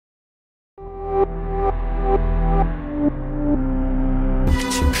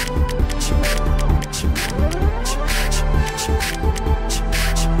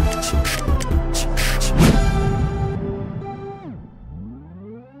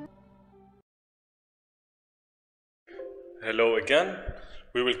Hello again.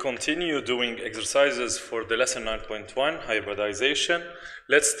 We will continue doing exercises for the lesson 9.1, hybridization.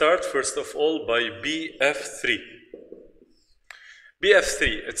 Let's start first of all by BF3.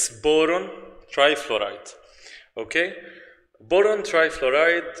 BF3, it's boron trifluoride. Okay? Boron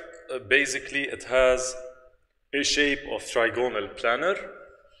trifluoride, basically it has a shape of trigonal planar.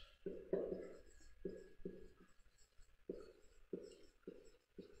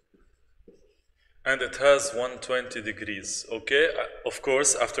 And it has 120 degrees, okay? Of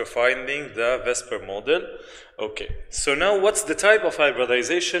course, after finding the Vesper model. Okay, so now what's the type of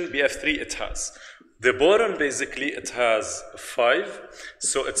hybridization BF3 it has? The boron, basically, it has 5.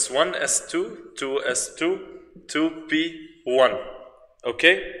 So it's 1s2, 2s2, 2p1,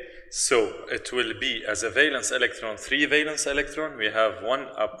 okay? So it will be as a valence electron, 3 valence electron. We have 1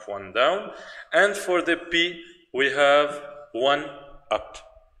 up, 1 down. And for the p, we have 1 up.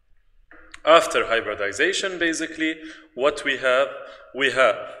 After hybridization, basically, what we have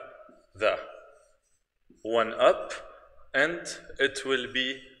the 1 up, and it will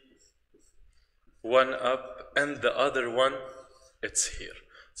be 1 up, and the other one, it's here.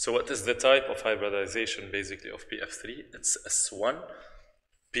 So what is the type of hybridization, basically, of BF3? It's S1,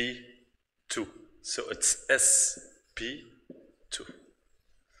 P2. So it's SP2.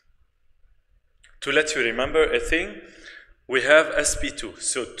 To let you remember a thing, we have SP2,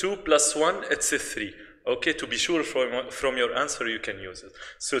 so 2 plus 1, it's a 3. Okay, to be sure from your answer, you can use it.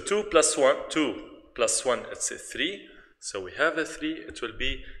 So 2 plus 1, it's a 3. So we have a 3, it will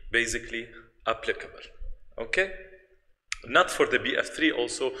be basically applicable. Okay? Not for the BF3,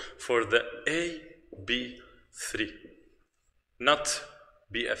 also for the AB3. Not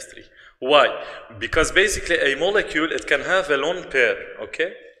BF3. Why? Because basically a molecule, it can have a lone pair,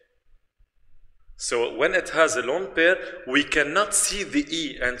 okay? So when it has a lone pair, we cannot see the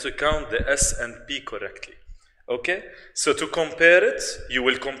E and to count the S and P correctly. Okay? So to compare it, you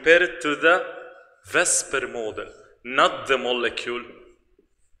will compare it to the Vesper model, not the molecule.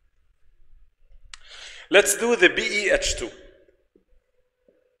 Let's do the BeH2.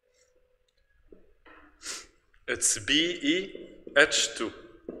 It's BeH2.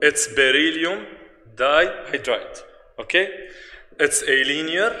 It's beryllium dihydride. Okay? It's a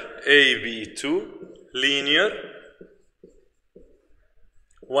linear, AB2, linear,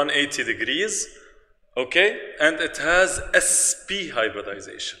 180 degrees, okay? And it has SP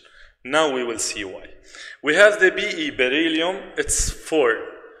hybridization. Now we will see why. We have the Be beryllium, it's 4.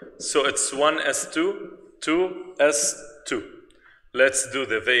 So it's 1s2, 2s2. Let's do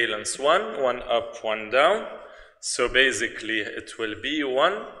the valence 1, 1 up, 1 down. So basically it will be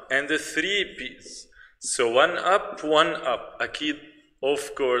 1 and the 3 p's. So 1 up, 1 up. Akid,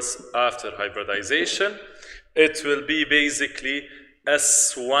 of course, after hybridization, it will be basically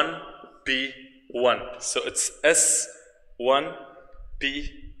S1P1. So it's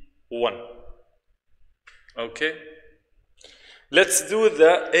S1P1. Okay? Let's do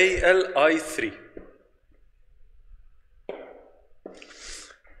the ALI3.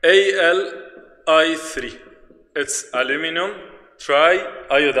 ALI3. It's aluminum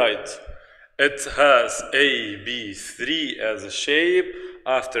triiodide. It has AB3 as a shape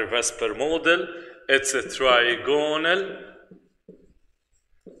after Vesper model. It's a trigonal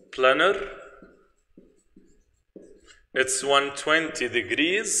planar. It's 120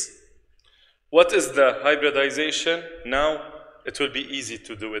 degrees. What is the hybridization? Now it will be easy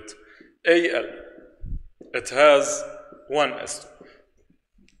to do it. AL. It has 1s2,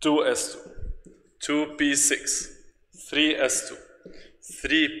 2s2, 2p6, 3s2.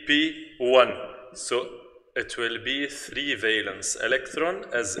 3p1, so it will be 3 valence electron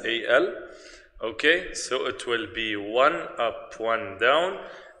as Al, okay, so it will be 1 up, 1 down,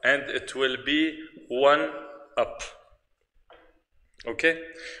 and it will be 1 up, okay.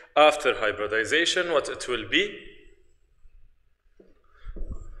 After hybridization, what it will be?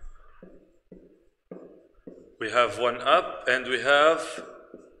 We have 1 up and we have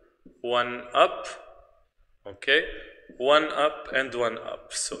 1 up, okay. 1 up and 1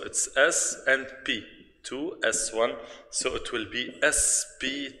 up, so it's S and P, 2 S1, so it will be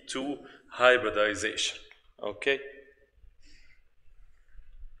SP2 hybridization, okay?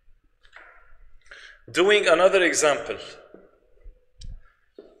 Doing another example,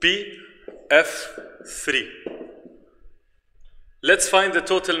 BF3. Let's find the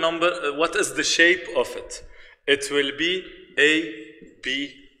total number, what is the shape of it? It will be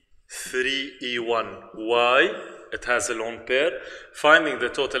AB3E1. Why? It has a lone pair. Finding the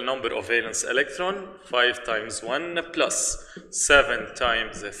total number of valence electron, 5 times 1 plus 7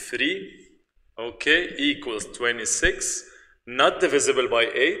 times 3, okay, equals 26. not divisible by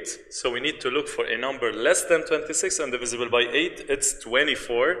 8, so we need to look for a number less than 26 and divisible by 8, it's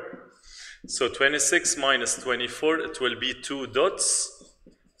 24. So 26 minus 24, it will be 2 dots,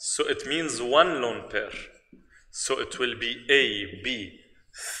 so it means 1 lone pair. So it will be A, B,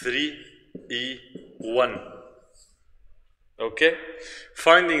 3, E, 1. Okay?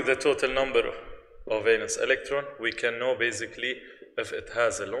 Finding the total number of valence electron, we can know basically if it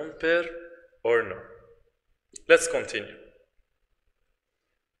has a lone pair or no. Let's continue.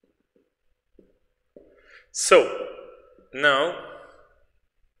 So, now,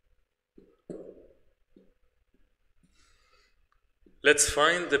 let's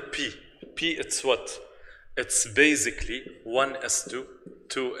find the P. P, it's what? It's basically 1s2,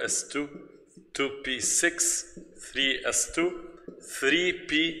 2s2, 2p6, 3s2,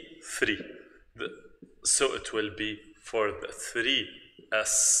 3p3. So it will be for the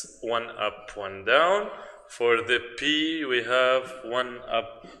 3s, 1 up, 1 down. For the P, we have 1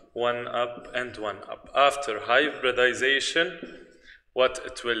 up, 1 up, and 1 up. After hybridization, what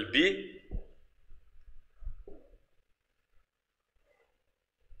it will be?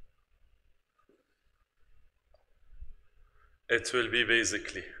 It will be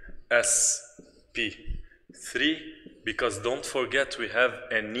basically sp3, because don't forget we have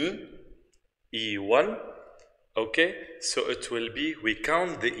an E, E1, okay? So it will be, we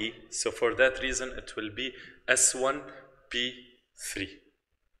count the E, so for that reason it will be S1P3,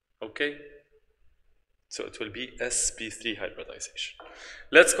 okay? So it will be sp3 hybridization.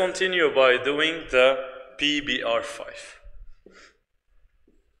 Let's continue by doing the PBr5.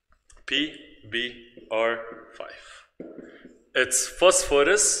 PBr5. It's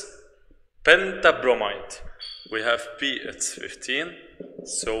phosphorus pentabromide. We have P, it's 15,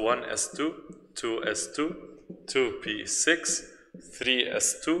 so 1s2, 2s2, 2p6,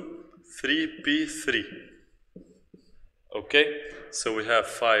 3s2, 3p3. Okay, so we have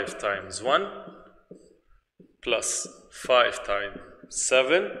 5 times 1 plus 5 times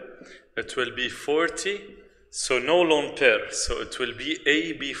 7, it will be 40, so no lone pair, so it will be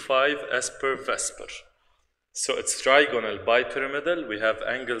AB5 as per Vesper. So it's trigonal bipyramidal. We have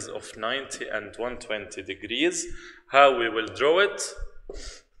angles of 90 and 120 degrees. How we will draw it?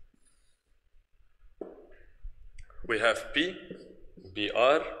 We have P,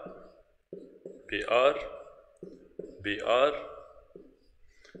 BR, BR, BR,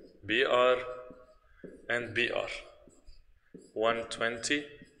 BR, and BR. 120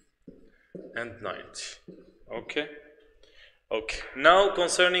 and 90. Okay? Okay. Now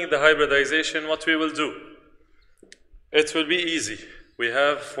concerning the hybridization, what we will do? It will be easy. We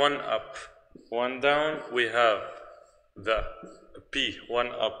have 1 up, 1 down. We have the P, 1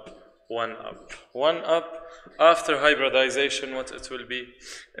 up, 1 up, 1 up. After hybridization, what it will be?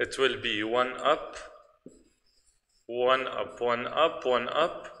 It will be 1 up, 1 up, 1 up, 1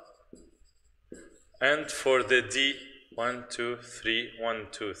 up. And for the D, 1, 2, 3, 1,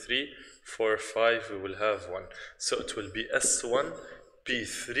 2, 3, 4, 5, we will have 1. So it will be S1,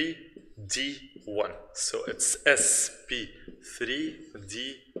 P3, D1. So it's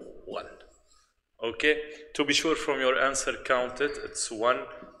SP3D1. Okay? To be sure from your answer, count it. It's 1,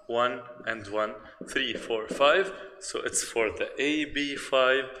 1, and 1, 3, 4, 5. So it's for the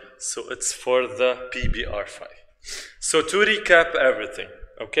AB5. So it's for the PBR5. So to recap everything,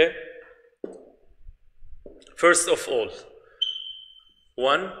 okay? First of all,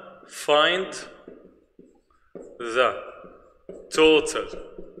 1, find the total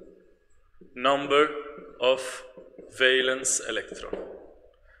number of valence electron.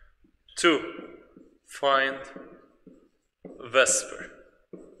 2, find Vesper.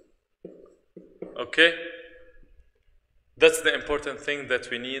 Okay? That's the important thing that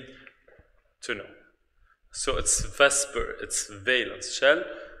we need to know. So it's Vesper, it's valence shell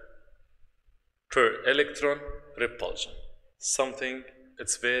per electron repulsion. Something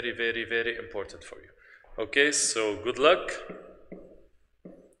it's very, very, very important for you. Okay, so good luck.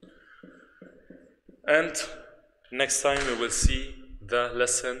 And next time we will see the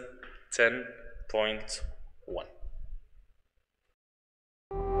lesson 10.1.